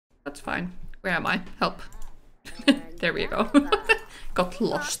That's fine. Where am I? Help. There we go. Got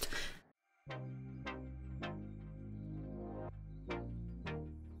lost.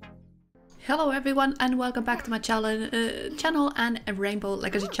 Hello everyone and welcome back to my channel and a Rainbow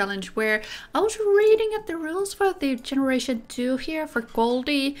Legacy Challenge, where I was reading at the rules for the Generation 2 here for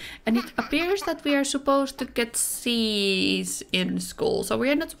Goldie, and it appears that we are supposed to get C's in school. So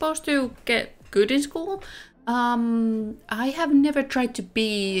we are not supposed to get good in school. I have never tried to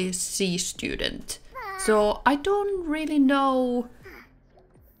be a C student, so I don't really know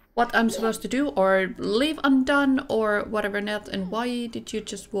what I'm supposed to do or leave undone or whatever not. And why did you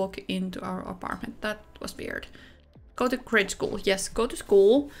just walk into our apartment? That was weird. Go to grade school. Yes, go to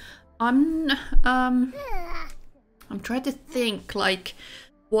school. I'm trying to think, like,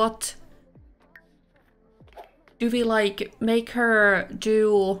 what do we, like, make her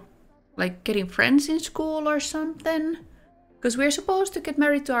do, like getting friends in school or something? Because we're supposed to get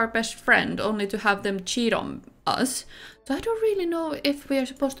married to our best friend, only to have them cheat on us. So I don't really know if we are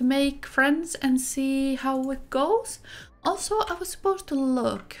supposed to make friends and see how it goes. Also, I was supposed to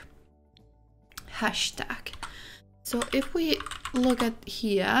look hashtag. So if we look at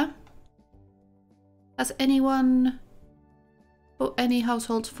here, has anyone put any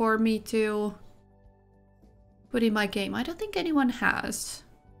households for me to put in my game? I don't think anyone has.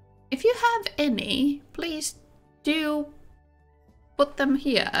 If you have any, please do put them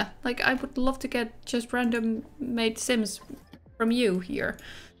here. Like, I would love to get just random made Sims from you here.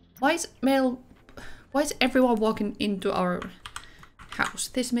 Why is everyone walking into our house?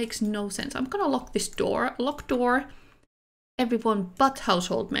 This makes no sense. I'm gonna lock this door. Lock door. Everyone but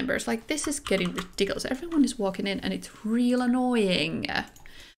household members. Like, this is getting ridiculous. Everyone is walking in and it's real annoying.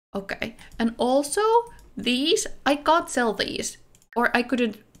 Okay. And also, these, I can't sell these. Or I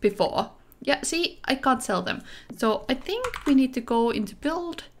couldn't before. Yeah, see, I can't sell them. So I think we need to go into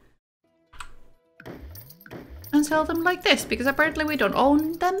build and sell them like this, because apparently we don't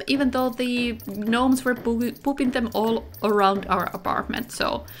own them, even though the gnomes were pooping them all around our apartment.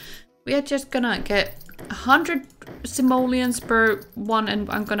 So we are just gonna get 100 simoleons per one, and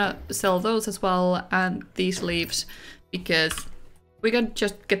I'm gonna sell those as well, and these leaves, because we can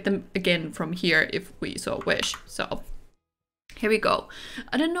just get them again from here if we so wish. So here we go.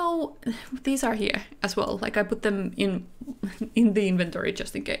 I don't know, these are here as well. Like, I put them in the inventory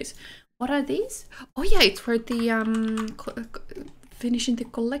just in case. What are these? Oh yeah, it's for the finishing the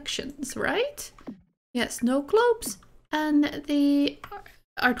collections, right? Yes, snow globes and the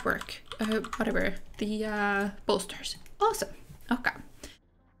artwork, whatever, the posters. Awesome. Okay.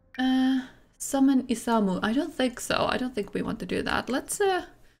 Summon Isamu. I don't think so. I don't think we want to do that. Let's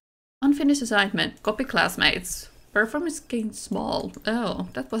unfinished assignment. Copy classmates. Performance gain small. Oh,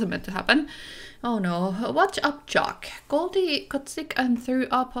 that wasn't meant to happen. Oh no. Watch up, Jock. Goldie got sick and threw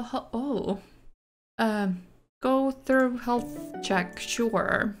up a oh. Go through health check.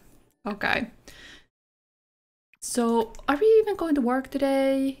 Sure. Okay. So, are we even going to work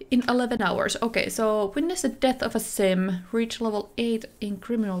today? In 11 hours. Okay, so witness the death of a sim. Reach level 8 in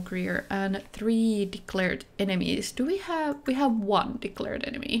criminal career and 3 declared enemies. Do we have... We have 1 declared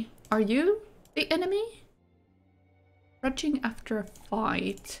enemy. Are you the enemy? Grudging after a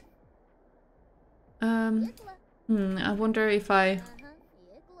fight. I wonder if I...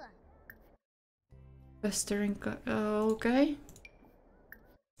 Festering... okay.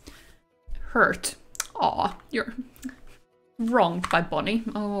 Hurt. Aw, you're wronged by Bonnie.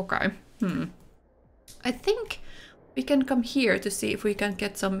 Oh, okay. I think we can come here to see if we can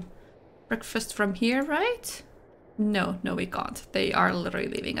get some breakfast from here, right? No, we can't. They are literally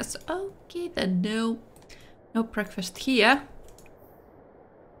leaving us. Okay, then no. No breakfast here.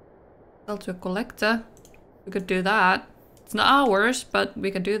 Sell to a collector. We could do that. It's not ours, but we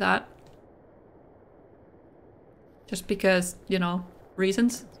can do that. Just because, you know,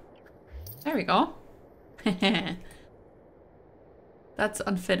 reasons. There we go. That's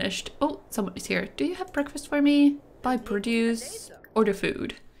unfinished. Oh, somebody's here. Do you have breakfast for me? Buy produce. Order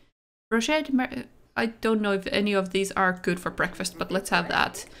food. Brochet. I don't know if any of these are good for breakfast, but let's have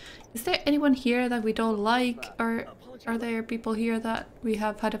that. Is there anyone here that we don't like, or are there people here that we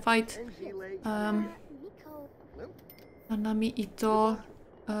have had a fight? Nanami Ito.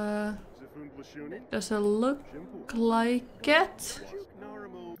 Does it look like it?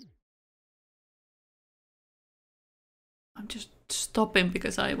 I'm just stopping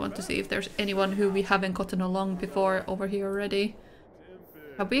because I want to see if there's anyone who we haven't gotten along before over here already.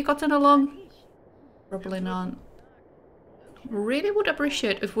 Have we gotten along? Probably not. Really would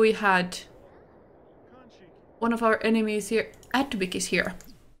appreciate if we had one of our enemies here. Adwick is here.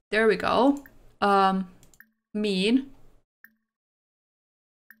 There we go. Mean.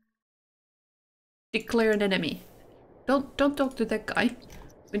 declare an enemy. Don't talk to that guy.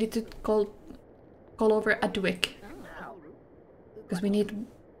 We need to call over Adwick. Because we need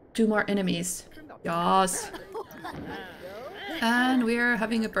 2 more enemies. Yes. And we're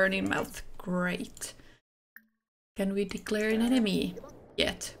having a burning mouth. Great. Can we declare an enemy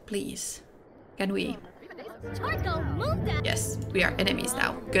yet, please? Can we? Yes, we are enemies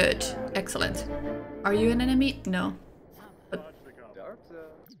now. Good. Excellent. Are you an enemy? No. But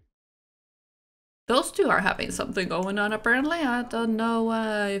those 2 are having something going on apparently. I don't know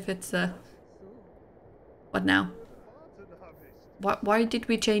if it's what now? Why did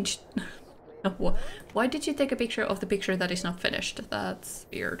we change? Why did you take a picture of the picture that is not finished? That's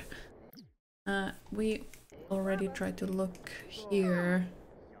weird. We already tried to look here.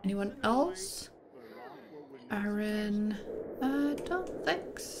 Anyone else? Aaron? I don't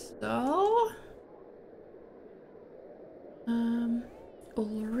think so.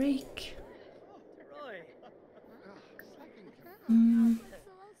 Ulrich.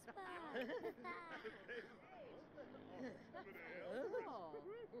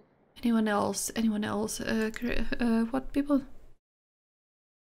 Anyone else? Anyone else? What people?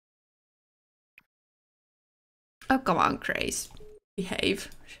 Oh, come on, Grace. Behave.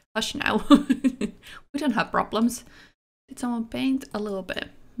 Hush now. We don't have problems. Did someone paint? A little bit.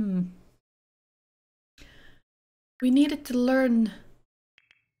 We needed to learn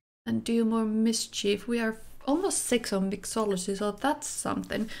and do more mischief. We are almost 6 on mixology, so that's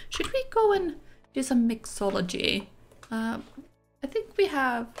something. Should we go and do some mixology? I think we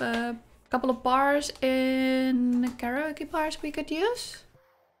have a couple of bars in karaoke bars we could use.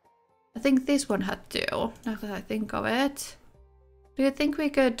 I think this one had 2, now that I think of it. Do you think we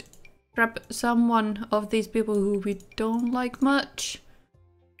could grab someone of these people who we don't like much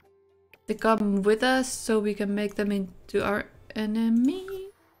to come with us so we can make them into our enemy?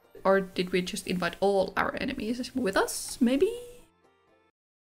 Or did we just invite all our enemies with us, maybe?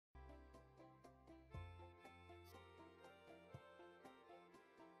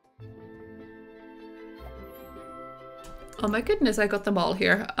 Oh my goodness, I got them all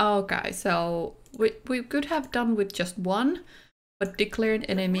here. Okay, so we could have done with just 1, but declare an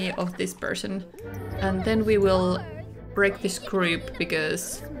enemy of this person. And then we will break this group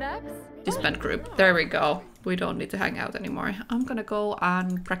because... disband group. There we go. We don't need to hang out anymore. I'm gonna go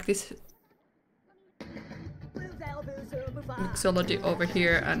and practice mixology over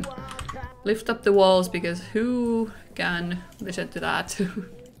here and lift up the walls because who can listen to that?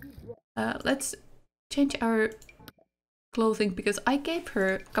 Let's change our clothing because I gave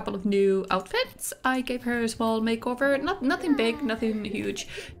her a couple of new outfits. I gave her a small makeover. Nothing big, nothing huge.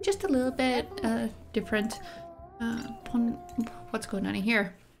 Just a little bit different. What's going on in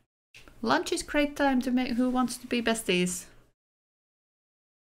here? Lunch is great time to make who wants to be besties.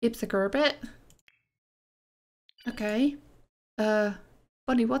 Keep the Gerbit. Okay.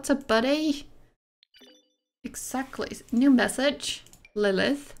 Bunny, what's a buddy? Exactly. New message.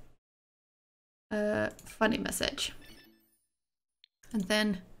 Lilith. Funny message. And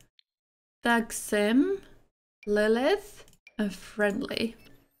then tag Sim, Lilith, and friendly.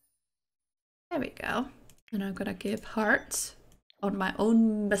 There we go. And I'm gonna give hearts on my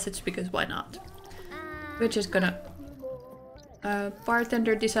own message because why not? We're just gonna...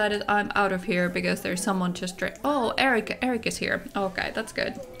 bartender decided I'm out of here because there's someone just... Oh, Eric is here. Okay, that's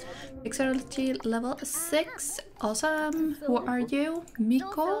good. Mixology level 6. Awesome. Who are you?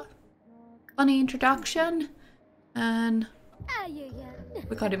 Miko? Funny introduction. And...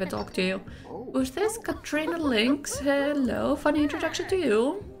 we can't even talk to you. Who's this? Katrina Lynx. Hello. Funny introduction to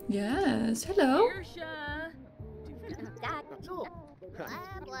you. Yes. Hello.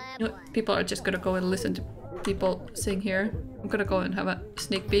 You know, people are just gonna go and listen to people sing here. I'm gonna go and have a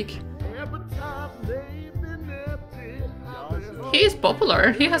sneak peek. He is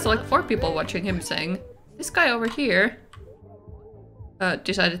popular. He has like 4 people watching him sing. This guy over here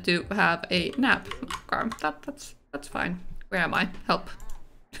decided to have a nap. Okay, that's fine. Where am I? Help.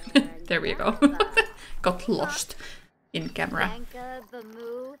 There we go. Got lost in camera.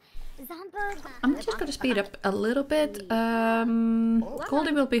 I'm just gonna speed up a little bit.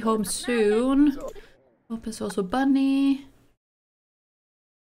 Goldie will be home soon. Hope is also Bunny.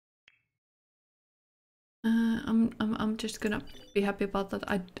 I'm just gonna be happy about that.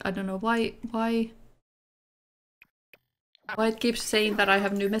 I don't know why it keeps saying that I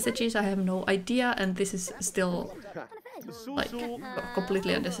have new messages. I have no idea, and this is still like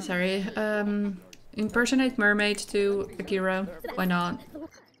completely unnecessary. Impersonate mermaid to Akira. Why not?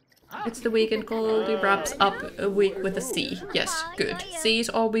 It's the weekend. Goldie wraps up a week with a C. Yes, good. C is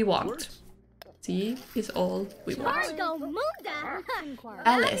all we want. See, is all we want.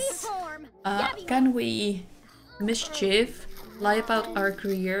 Alice, can we mischief lie about our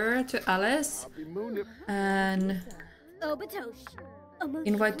career to Alice and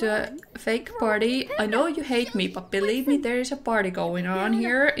invite to a fake party? I know you hate me, but believe me, there is a party going on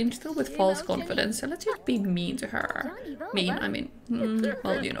here, instilled with false confidence. So let's just be mean to her. Mean, I mean,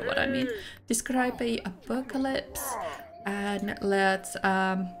 well, you know what I mean. Describe a apocalypse, and let's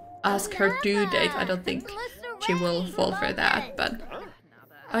ask her due date. I don't think she will fall for that, but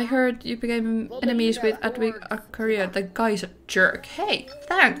I heard you became enemies with Ashuria. The guy's a jerk. Hey,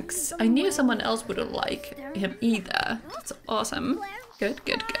 thanks. I knew someone else wouldn't like him either. That's awesome. Good,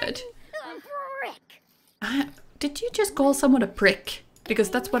 good, good. Did you just call someone a prick?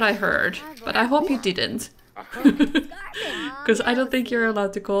 Because that's what I heard, but I hope you didn't. Because I don't think you're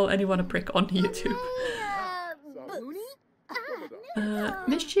allowed to call anyone a prick on YouTube.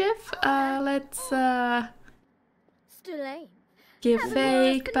 Mischief, let's give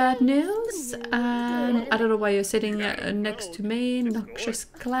fake bad news. I don't know why you're sitting next to me, noxious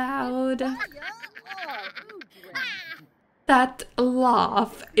cloud. That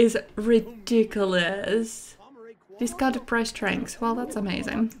laugh is ridiculous. Discounted price drinks. Well, that's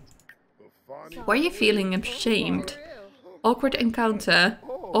amazing. Why are you feeling ashamed? Awkward encounter.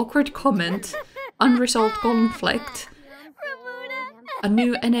 Awkward comment. Unresolved conflict. A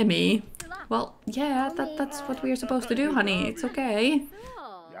new enemy. Well, yeah, that's what we're supposed to do, honey. It's okay.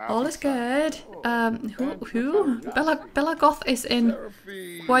 All is good. Who? Bella Goth is in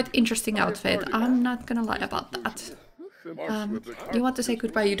quite interesting outfit. I'm not gonna lie about that. You want to say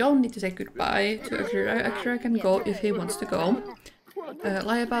goodbye? You don't need to say goodbye to Ashuria. Ashuria can go if he wants to go.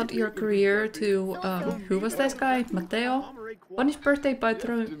 Lie about your career to, who was this guy? Matteo? On his birthday by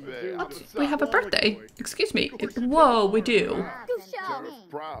throwing... What? We have a birthday? Excuse me. Whoa, we do.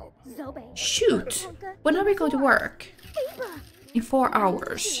 Shoot! When are we going to work? In 4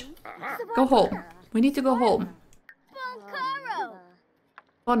 hours. Go home. We need to go home.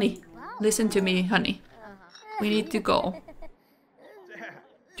 Bonnie, listen to me, honey. We need to go.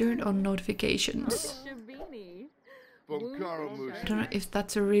 Turn on notifications. I don't know if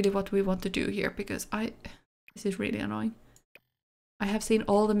that's really what we want to do here, because this is really annoying. I have seen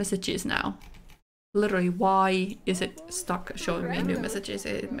all the messages now. Literally, why is it stuck showing me new messages?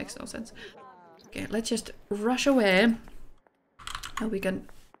 It makes no sense. Okay, let's just rush away. And we can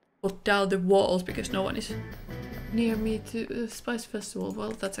put down the walls because no one is near me to the Spice Festival.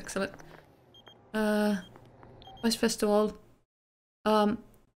 Well, that's excellent. Spice Festival.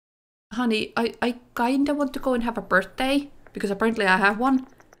 Honey, I kinda want to go and have a birthday, because apparently I have one,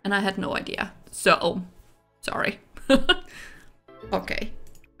 and I had no idea. So, sorry. Okay.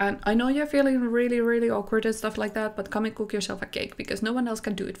 And I know you're feeling really, really awkward and stuff like that, but come and cook yourself a cake, because no one else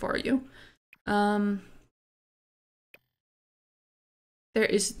can do it for you. There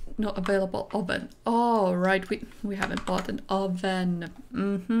is no available oven. Oh, right, we haven't bought an oven.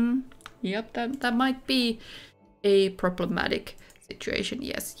 Yep, that might be a problematic situation.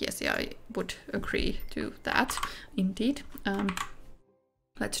 Yes, yeah, I would agree to that, indeed.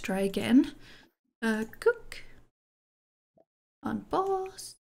 Let's try again. Cook.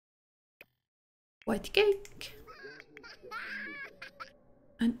 Unpause. White cake.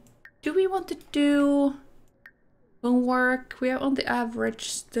 And do we want to do homework? We are on the average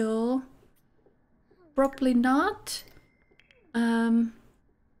still. Probably not.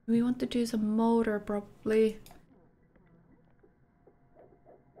 We want to do some motor, probably.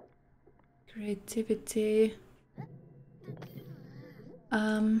 Creativity.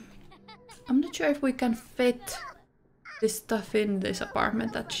 I'm not sure if we can fit this stuff in this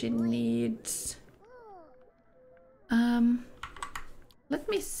apartment that she needs. Let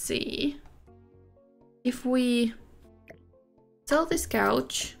me see. If we sell this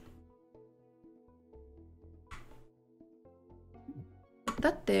couch, put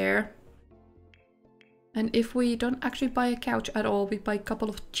that there, and if we don't actually buy a couch at all, we buy a couple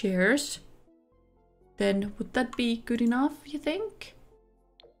of chairs, then would that be good enough, you think?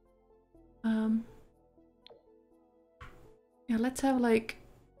 Yeah, let's have like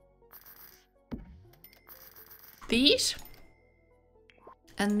these,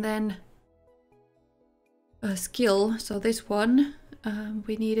 and then a skill. So this one,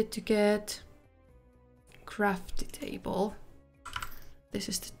 we needed to get crafty table. This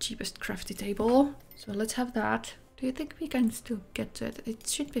is the cheapest crafty table, so let's have that. Do you think we can still get to it? It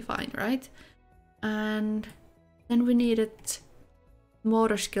should be fine, right? And then we needed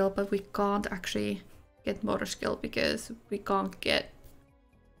motor skill, but we can't actually get motor skill because we can't get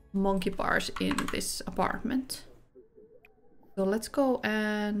monkey bars in this apartment. So let's go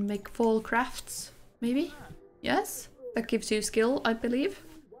and make fall crafts, maybe? Yes? That gives you skill, I believe.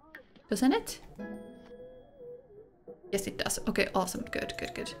 Doesn't it? Yes, it does. Okay, awesome. Good,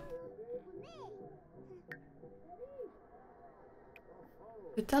 good, good.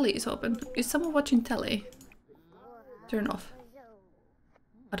 The telly is open. Is someone watching telly? Turn off.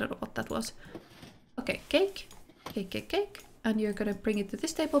 I don't know what that was. Okay, cake. Cake, cake, cake. And you're gonna bring it to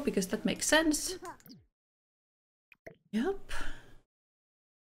this table because that makes sense. Yep.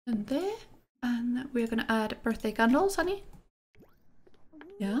 And there. And we're gonna add birthday candles, honey.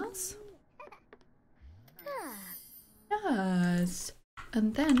 Yes. Yes.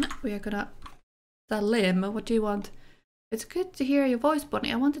 And then we are gonna... Salim, what do you want? It's good to hear your voice,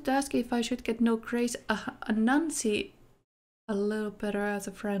 Bonnie. I wanted to ask you if I should get no Grace a Nancy a little better as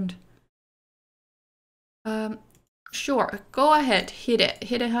a friend. Sure. Go ahead. Hit it.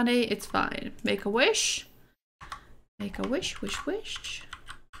 Hit it, honey. It's fine. Make a wish. Make a wish, wish, wish.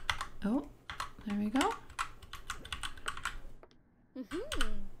 Oh, there we go.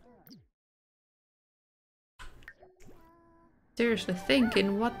 Seriously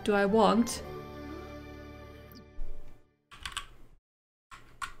thinking, what do I want?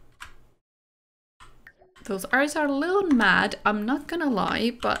 Those eyes are a little mad, I'm not gonna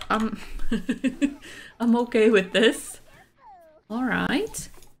lie, but I'm I'm okay with this. Alright.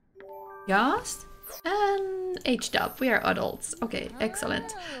 Yes. And aged up. We are adults. Okay,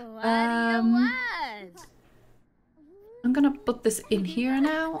 excellent. I'm gonna put this in here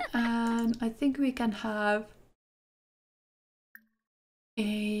now, and I think we can have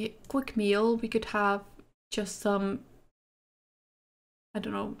a quick meal. We could have just some, I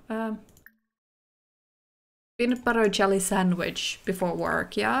don't know, peanut butter jelly sandwich before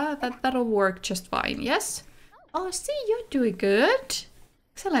work. Yeah, that'll work just fine. Yes. Oh, see, you're doing good.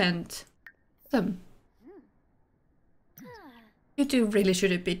 Excellent. Awesome. You two really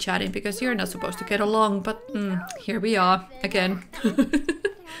shouldn't be chatting because you're not supposed to get along, but here we are again.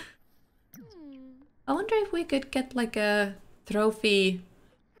 I wonder if we could get like a trophy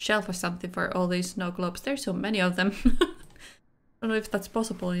shelf or something for all these snow globes. There's so many of them. I don't know if that's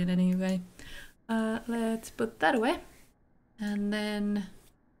possible in any way. Let's put that away. And then...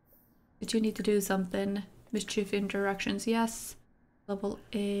 Did you need to do something? Mischief interactions, yes. Level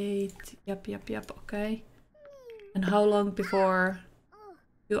 8. Yep, yep, yep, okay. And how long before?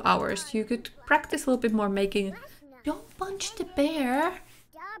 2 hours. You could practice a little bit more making... Don't punch the bear!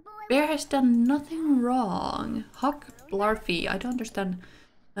 Bear has done nothing wrong. Huck Blarfy, I don't understand.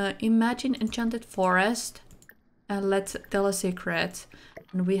 Imagine enchanted forest. And let's tell a secret.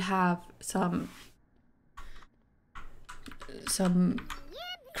 And we have some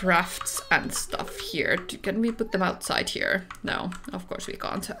crafts and stuff here. Can we put them outside here? No, of course we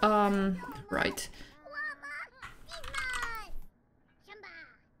can't. Right.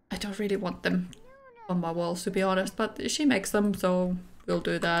 I don't really want them on my walls, to be honest, but she makes them, so we'll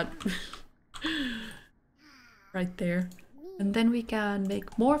do that. Right there. And then we can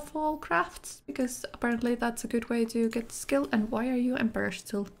make more fall crafts, because apparently that's a good way to get skill. And why are you Emperor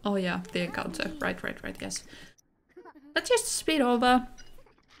still? Oh yeah, the encounter. Right, yes. Let's just speed over.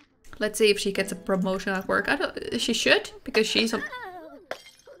 Let's see if she gets a promotion at work. She should, because she's on...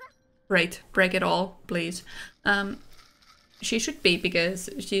 Great, break it all, please. She should be,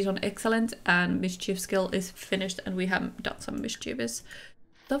 because she's on excellent and mischief skill is finished and we have done some mischievous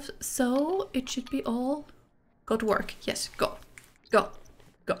stuff. So it should be all... Go to work. Yes, go. Go.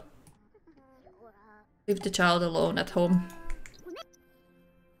 Go. Leave the child alone at home.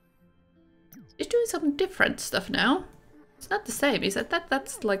 She's doing some different stuff now. It's not the same, is it?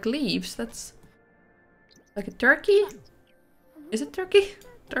 That's like leaves. That's like a turkey? Is it turkey?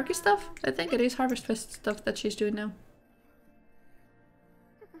 Turkey stuff? I think it is Harvest Fest stuff that she's doing now.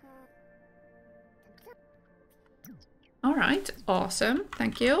 Alright, awesome.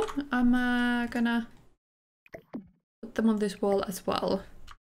 Thank you. I'm gonna put them on this wall as well.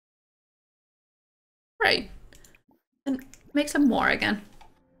 Right. And make some more again.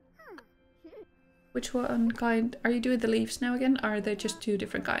 Which one kind? Are you doing the leaves now again? Or are they just 2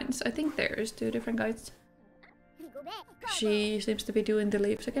 different kinds? I think there's 2 different kinds. She seems to be doing the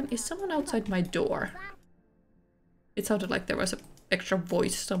leaves again. Is someone outside my door? It sounded like there was an extra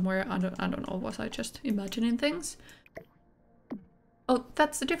voice somewhere. I don't know. Was I just imagining things? Oh,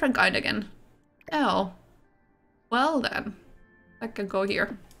 that's a different kind again. Oh. Well then. I can go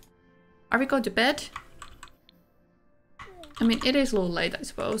here. Are we going to bed? I mean, it is a little late, I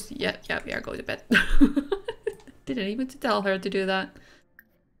suppose. Yeah, we are going to bed. Didn't even tell her to do that.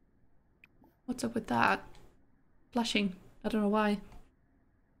 What's up with that? Flashing. I don't know why.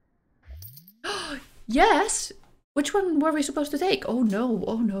 Yes! Which one were we supposed to take? Oh no,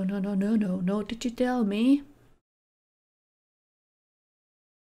 oh no, no, no, no, no, no, did you tell me?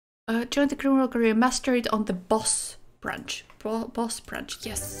 Join the criminal career, master it on the boss branch. Boss branch,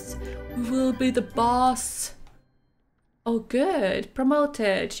 yes. We will be the boss. Oh good,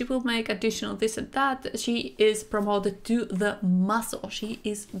 promoted. She will make additional this and that. She is promoted to the muscle. She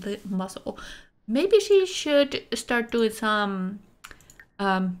is the muscle. Maybe she should start doing some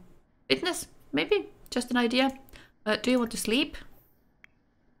fitness, maybe, just an idea. Do you want to sleep?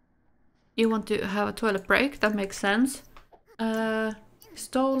 You want to have a toilet break? That makes sense.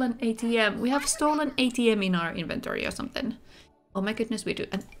 Stolen ATM. We have stolen ATM in our inventory or something. Oh my goodness, we do.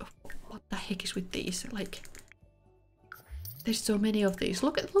 And what the heck is with these? Like, there's so many of these.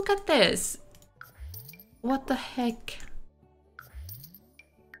 Look at this. What the heck?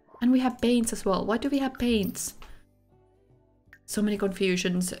 And we have paints as well. Why do we have paints? So many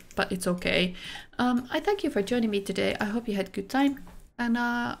confusions, but it's okay. I thank you for joining me today. I hope you had a good time. And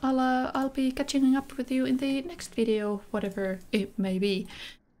I'll be catching up with you in the next video, whatever it may be.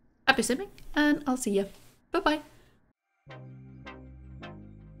 Happy simming, and I'll see you. Bye bye.